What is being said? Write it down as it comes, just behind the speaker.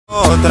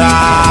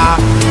Otra.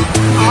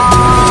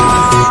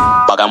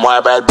 Pa' que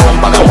mueve el boom,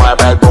 pa' que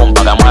mueve el boom,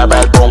 pa' que mueve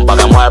el boom, pa'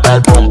 que mueve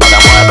el boom, pa' que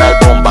mueve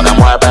el boom, pa' que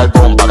mueve el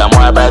boom, pa' que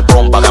mueve el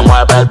boom, pa' que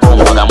mueve el boom,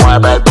 pa' que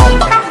mueve el boom.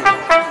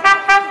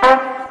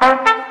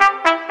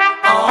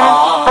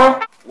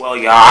 Well,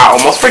 y'all, I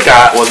almost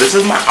forgot. Well, this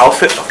is my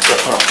outfit.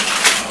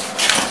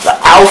 The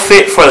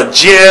outfit for the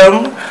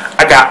gym.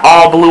 I got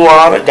all blue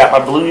on. I got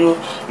my blue,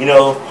 you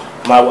know,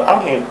 my I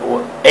don't even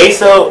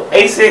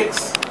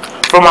Asics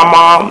from my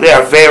mom. They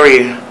are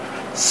very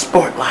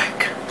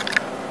sport-like.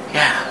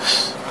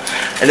 Yes.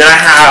 And then I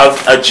have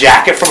a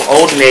jacket from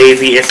Old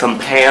Navy and some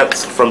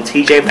pants from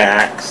TJ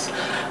Maxx,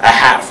 a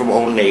hat from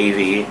Old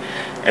Navy,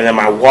 and then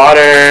my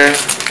water,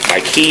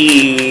 my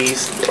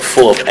keys, they're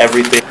full of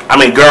everything. I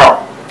mean,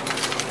 girl,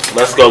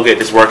 let's go get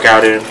this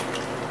workout in.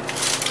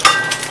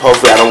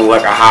 Hopefully I don't look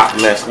like a hot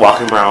mess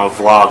walking around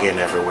vlogging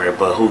everywhere,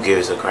 but who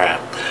gives a crap.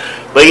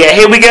 But yeah,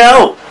 here we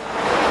go.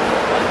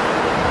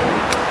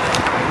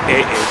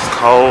 It is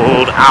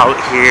cold out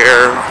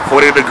here,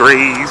 40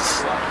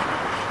 degrees.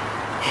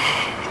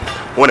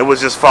 When it was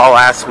just fall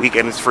last week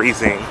and it's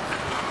freezing.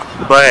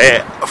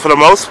 But for the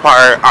most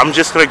part, I'm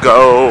just gonna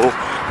go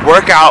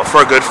work out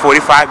for a good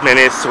 45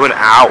 minutes to an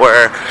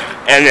hour,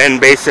 and then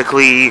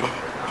basically,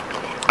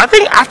 I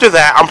think after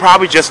that, I'm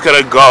probably just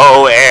gonna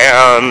go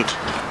and,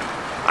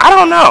 I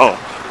don't know,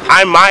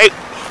 I might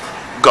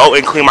go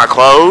and clean my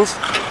clothes,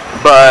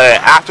 but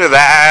after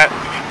that,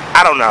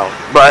 I don't know.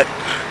 But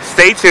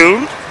stay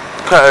tuned,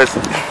 because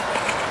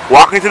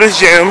walking to this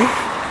gym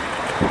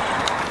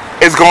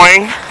is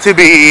going to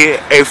be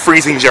a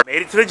freezing journey.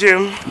 Made it to the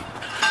gym.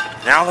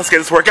 Now let's get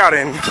this workout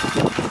in.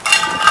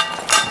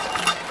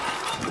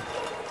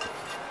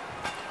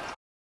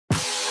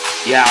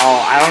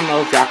 Y'all, I don't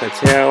know if y'all can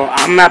tell.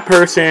 I'm that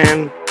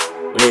person.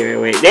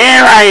 Wait.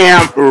 There I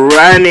am,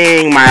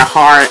 running my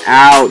heart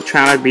out,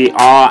 trying to be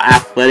all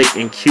athletic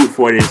and cute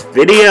for this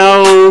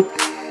video.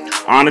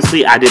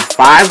 Honestly, I did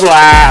 5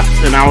 laps,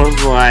 and I was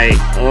like,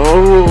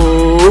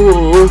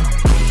 oh,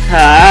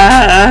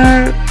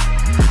 tired.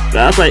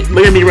 I was like,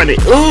 look at me running.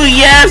 Ooh,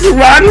 yes,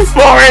 run,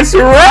 Forrest,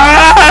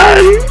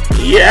 run!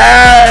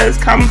 Yes,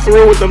 come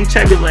through with them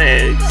chubby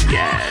legs.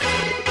 Yes.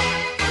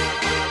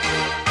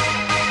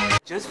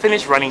 Just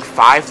finished running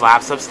 5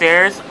 laps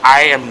upstairs.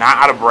 I am not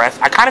out of breath.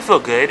 I kind of feel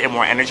good and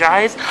more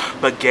energized.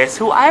 But guess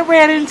who I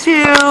ran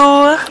into?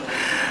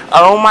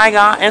 Oh my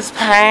God, it's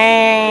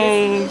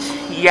Paige.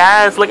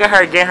 Yes, look at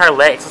her getting her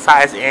leg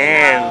exercise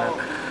in.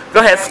 Go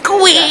ahead,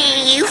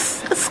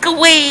 squeeze,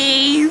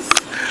 squeeze.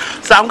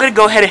 So I'm going to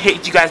go ahead and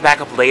hit you guys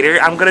back up later.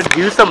 I'm going to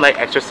do some leg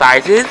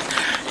exercises,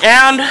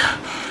 and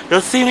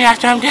you'll see me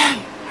after I'm done.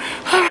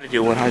 I'm going to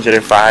do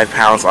 105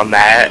 pounds on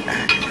that.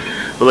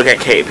 But look at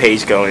Kate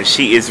Paige going.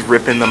 She is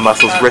ripping the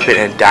muscles, ripping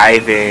and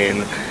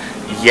diving.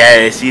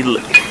 Yes,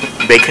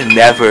 they can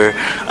never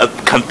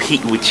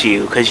compete with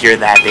you because you're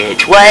that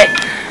bitch. What?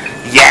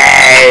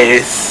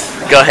 Yes.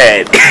 Go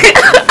ahead.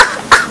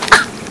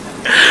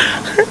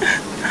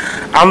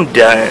 I'm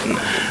done.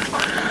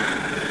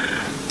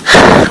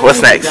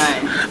 What's next?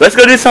 Let's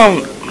go do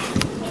some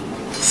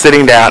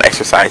sitting down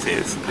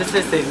exercises. This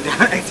is sitting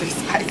down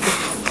exercises.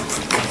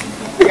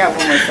 I got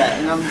one more set,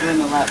 and I'm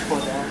doing a lap pull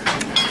down.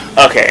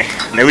 Okay,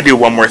 let me do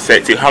one more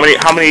set too. How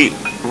many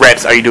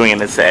reps are you doing in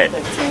this set?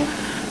 15.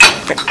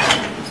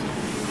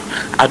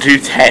 I'll do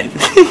 10.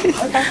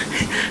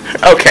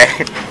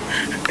 Okay. Okay.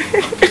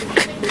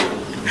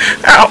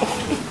 Ow.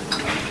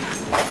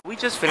 We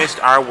just finished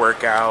our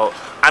workout.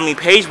 I mean,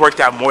 Paige worked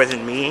out more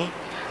than me,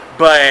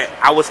 but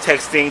I was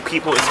texting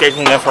people and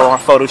scheduling them for a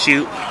photo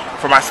shoot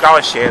for my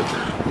scholarship.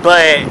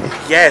 But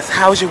yes,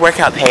 how was your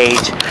workout,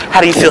 Paige?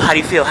 How do you feel? How do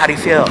you feel? How do you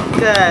feel?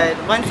 Good.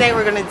 One day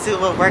we're gonna do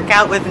a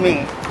workout with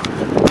me.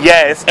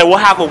 Yes, and we'll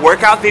have a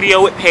workout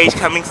video with Paige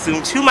coming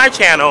soon to my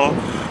channel.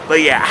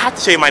 But yeah, I have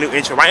to show you my new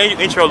intro. My new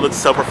intro looks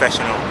so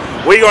professional.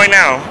 Where are you going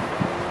now?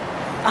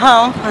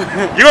 Home.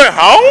 You going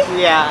home?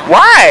 Yeah.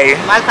 Why?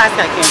 My class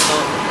got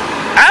canceled.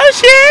 Oh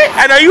shit!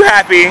 I know you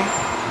happy.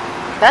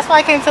 That's why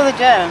I came to the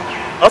gym.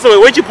 Oh, so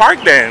where'd you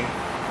park then?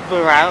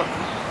 Blue route.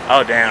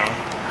 Oh damn.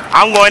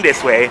 I'm going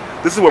this way.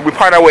 This is where we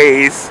part our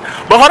ways.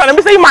 But hold on, let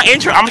me show you my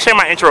intro. I'm gonna show you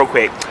my intro real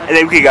quick, and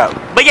then we can go.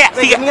 But yeah,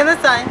 Wait, see give me the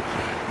sign.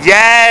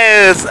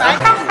 Yes.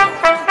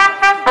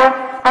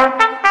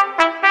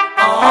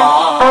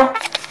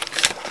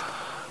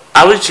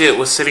 I legit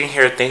was sitting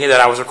here thinking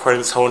that I was recording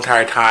this whole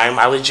entire time.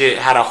 I legit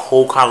had a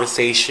whole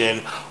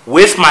conversation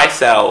with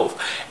myself,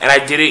 and I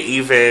didn't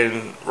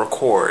even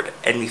record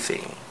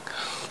anything.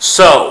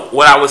 So,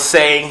 what I was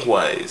saying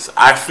was,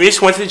 I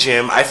finished, went to the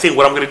gym. I think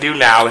what I'm going to do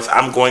now is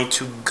I'm going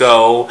to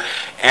go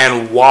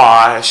and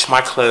wash my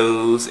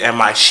clothes and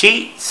my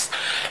sheets.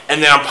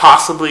 And then I'm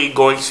possibly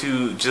going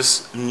to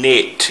just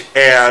knit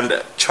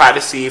and try to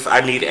see if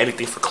I need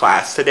anything for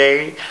class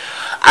today.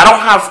 I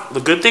don't have, the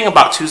good thing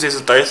about Tuesdays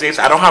and Thursdays,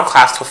 I don't have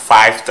class till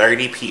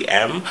 5:30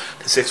 p.m.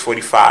 to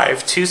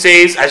 6:45.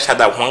 Tuesdays, I just have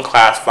that one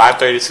class,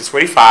 5:30 to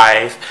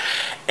 6:45.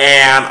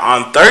 And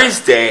on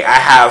Thursday, I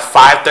have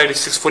 5:30 to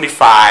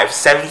 6:45,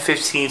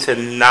 7:15 to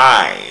 9.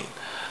 I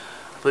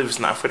believe it's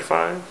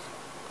 9:45.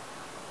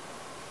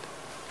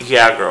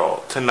 Yeah,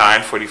 girl, to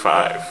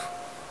 9:45.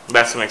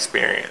 That's an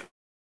experience.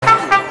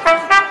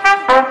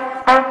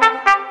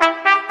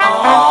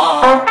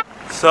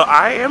 So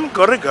I am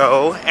gonna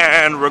go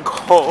and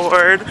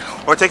record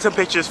or take some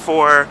pictures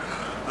for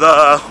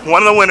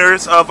one of the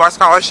winners of our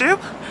scholarship.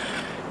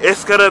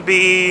 It's gonna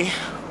be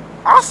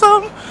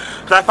awesome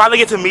because I finally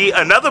get to meet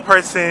another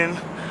person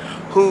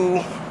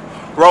who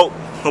wrote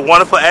the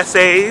wonderful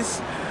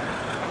essays,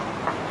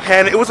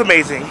 and it was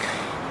amazing.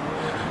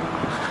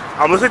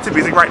 I'm listening to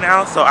music right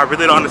now, so I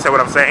really don't understand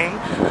what I'm saying,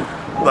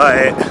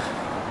 but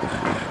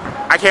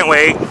I can't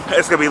wait.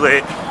 It's gonna be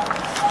lit.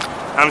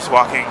 I'm just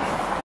walking.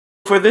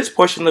 For this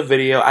portion of the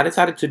video, I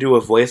decided to do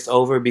a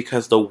voiceover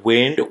because the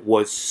wind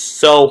was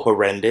so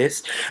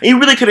horrendous. And you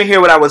really couldn't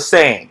hear what I was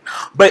saying.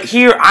 But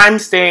here I'm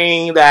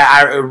saying that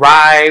I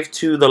arrived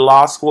to the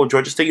law school,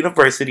 Georgia State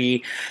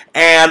University,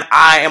 and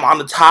I am on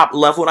the top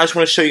level, and I just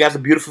want to show you guys a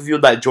beautiful view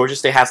that Georgia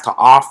State has to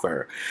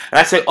offer. And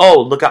I say,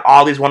 oh, look at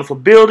all these wonderful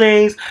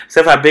buildings,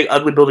 except for that big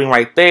ugly building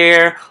right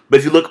there. But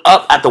if you look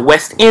up at the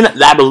west end,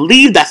 I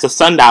believe that's the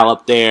sundial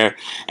up there.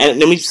 And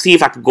let me see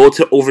if I can go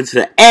over to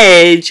the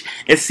edge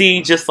and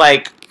see just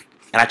like,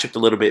 and I tripped a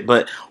little bit,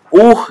 but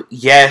oh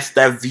yes,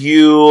 that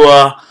view,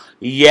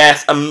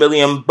 yes,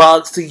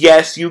 $1,000,000,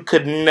 yes, you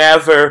could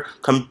never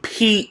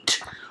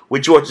compete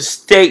with Georgia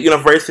State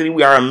University.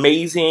 We are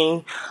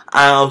amazing.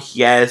 Oh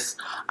yes,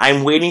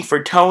 I'm waiting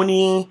for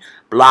Tony.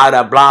 Blah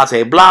blah blah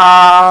blah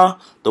blah.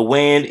 The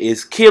wind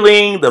is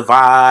killing the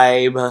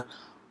vibe.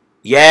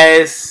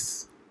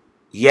 Yes,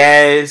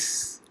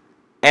 yes,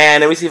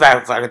 and let me see if I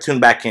can tune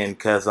back in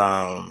because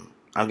I'm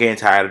getting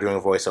tired of doing a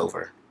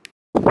voiceover.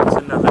 It's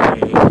another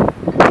day.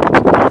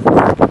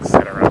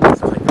 Etc.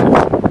 Stuff like that.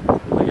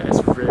 But yeah, it's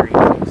very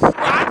nice.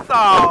 I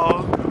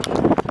saw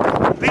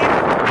they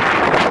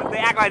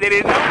act like they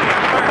didn't know me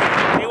at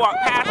first. They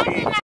walked past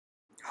me.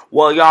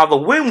 Well, y'all, the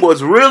wind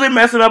was really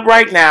messing up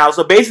right now.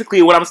 So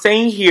basically, what I'm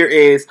saying here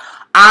is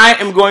I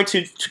am going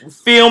to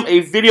film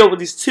a video with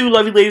these two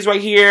lovely ladies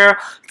right here,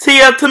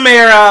 Tia,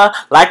 Tamara,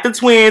 like the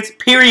twins.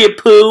 Period.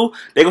 Pooh.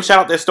 They gonna shout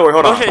out their story.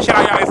 Hold on. Go ahead, shout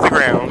out your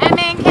Instagram.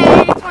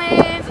 MNK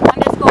twins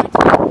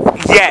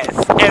 _twins. Yes,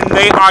 and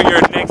they are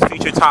your next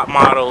future top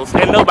models,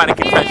 and nobody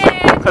can touch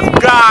them because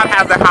God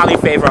has a highly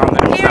favor on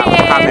them.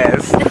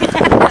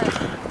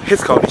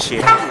 It's cold as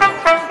shit.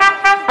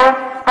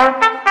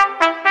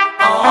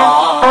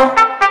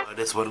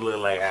 This is what it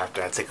look like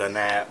after I take a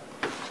nap.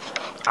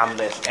 I'm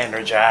less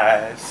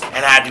energized,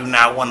 and I do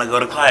not want to go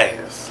to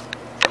class.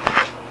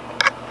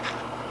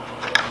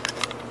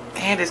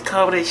 And it's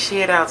cold as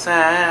shit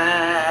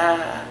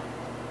outside.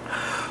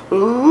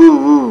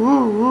 Ooh.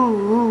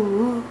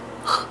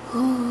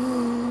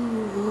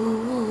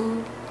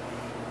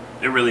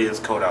 It really is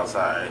cold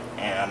outside,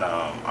 and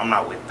I'm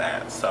not with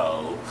that,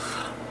 so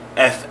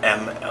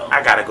FML.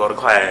 I gotta go to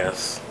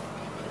class.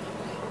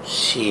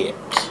 Shit.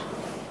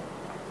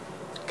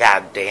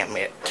 God damn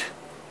it.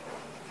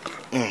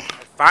 I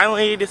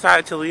finally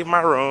decided to leave my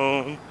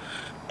room,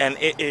 and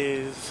it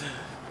is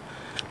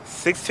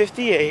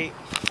 6:58,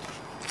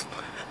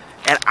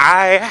 and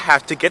I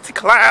have to get to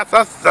class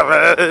at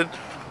 7.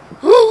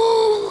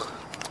 Woo!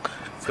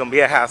 It's gonna be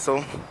a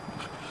hassle.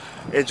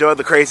 Enjoy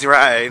the crazy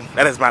ride.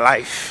 That is my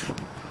life.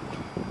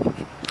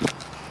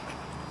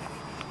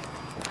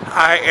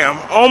 I am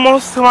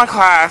almost to my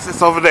class.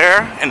 It's over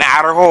there in the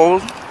outer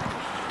hold.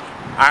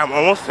 I'm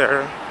almost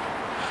there.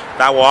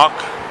 That walk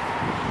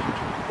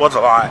was a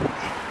lot,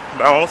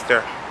 but I'm almost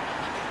there.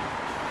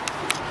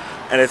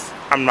 And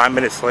I'm 9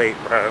 minutes late,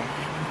 bro.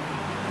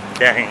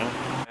 Dang.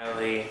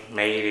 Finally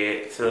made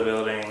it to the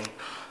building.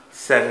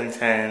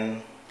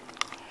 7:10.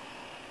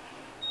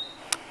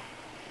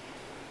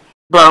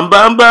 Bum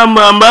bum bum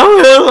bum bum.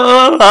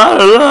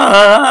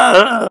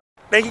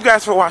 Thank you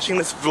guys for watching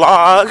this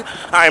vlog.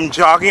 I'm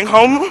jogging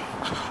home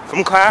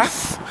from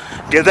class.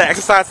 Get the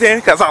exercise in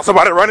because I saw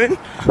somebody running.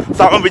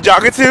 So I'm gonna be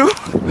jogging too.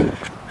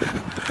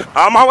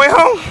 On my way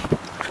home.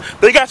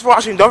 Thank you guys for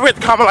watching. Don't forget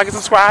to comment, like, and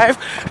subscribe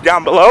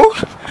down below.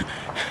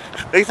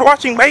 Thanks for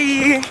watching.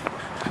 Bye.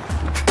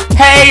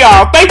 Hey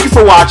y'all, thank you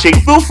for watching.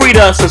 Feel free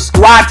to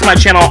subscribe to my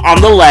channel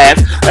on the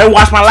left and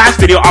watch my last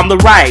video on the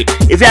right.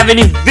 If you have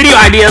any video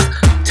ideas,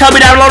 tell me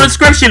down below in the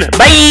description.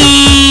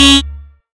 Bye!